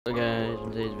Hello guys,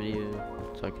 in today's video,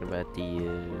 talking about the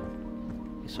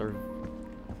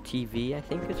SRVT, I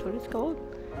think is what it's called.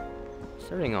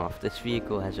 Starting off, this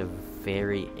vehicle has a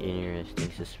very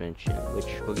interesting suspension, which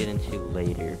we'll get into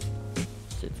later,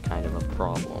 so it's kind of a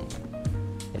problem.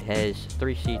 It has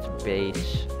 3 seats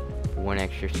base, 1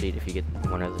 extra seat if you get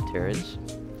one of the turrets.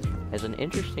 It has an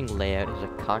interesting layout as a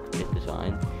cockpit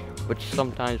design, which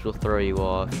sometimes will throw you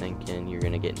off thinking you're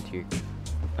going to get into your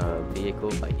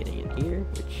vehicle by getting in here,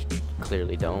 which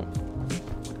clearly don't.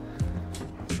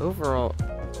 Overall,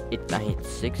 I hit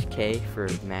 6K for a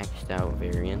maxed out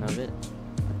variant of it,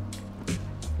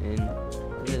 and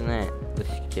other than that,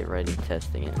 let's get right into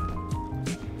testing it.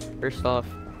 First off,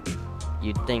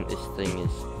 you'd think this thing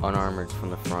is unarmored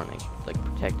from the front, like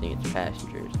protecting its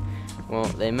passengers. Well,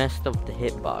 they messed up the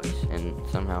hitbox and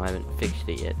somehow haven't fixed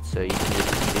it yet, so you can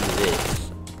just do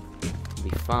this, it'll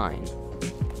be fine.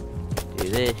 Do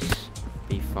this,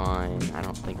 be fine. I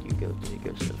don't think it goes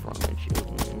to the front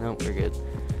windshield. Nope, we're good.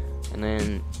 And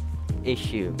then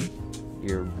issue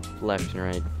your left and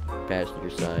right passenger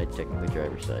side, technically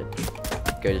driver's side,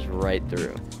 goes right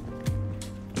through.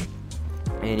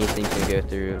 Anything can go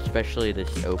through, especially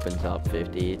this open top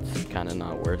 50. It's kind of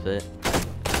not worth it.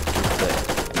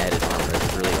 But added armor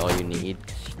is really all you need,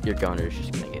 because your gunner is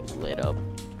just gonna get lit up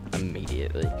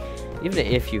immediately. Even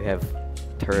if you have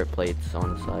turret plates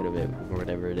on the side of it, or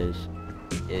whatever it is,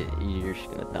 you're just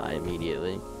gonna die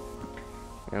immediately.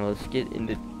 Now let's get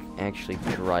into actually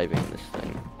driving this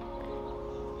thing.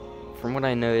 From what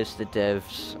I noticed, the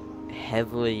devs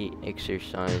heavily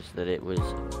exercised that it was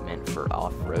meant for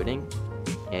off-roading,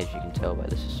 as you can tell by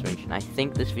the suspension. I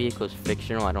think this vehicle is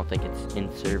fictional. I don't think it's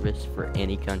in service for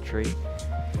any country.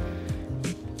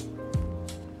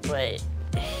 But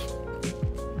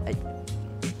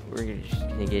we're just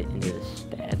gonna get into the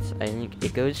stats. I think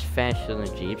it goes faster than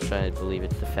the Jeep, so I believe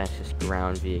it's the fastest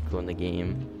ground vehicle in the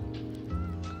game.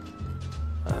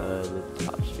 The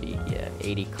top speed, yeah,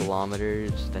 80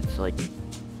 kilometers. That's like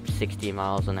 60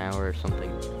 miles an hour or something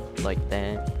like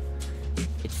that.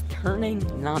 It's turning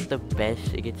not the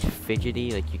best. It gets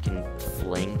fidgety, like you can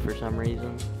fling for some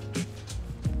reason.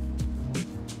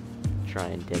 Try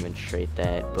and demonstrate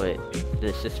that, but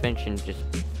the suspension just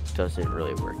doesn't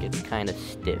really work. It's kind of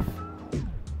stiff.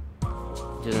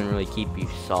 It doesn't really keep you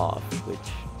soft,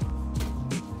 which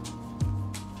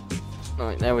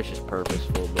that was just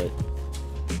purposeful, but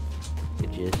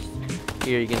it just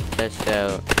here you can test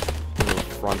out this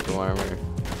frontal armor.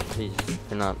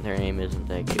 Their aim isn't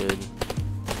that good,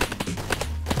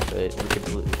 but we're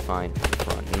completely fine from the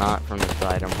front. Not from the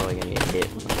side. I'm probably gonna get hit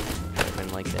when I'm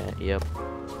driving like that. Yep,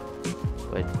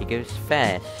 but it goes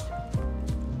fast,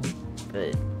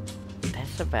 but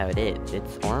that's about it.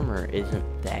 Its armor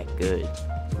isn't that good.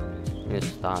 I'm gonna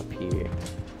stop here.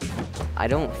 I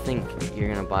don't think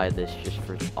you're gonna buy this just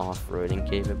for its off-roading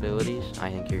capabilities. I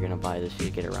think you're gonna buy this to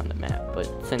get around the map. But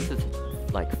since it's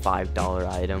like $5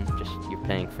 item, just you're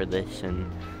paying for this and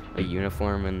a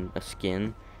uniform and a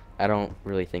skin, I don't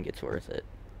really think it's worth it.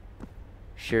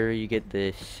 Sure, you get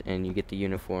this and you get the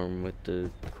uniform with the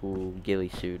cool ghillie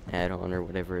suit add-on or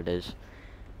whatever it is,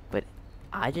 but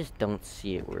I just don't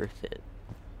see it worth it.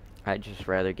 I'd just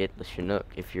rather get the Chinook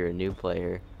if you're a new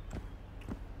player.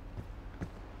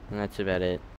 And that's about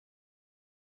it.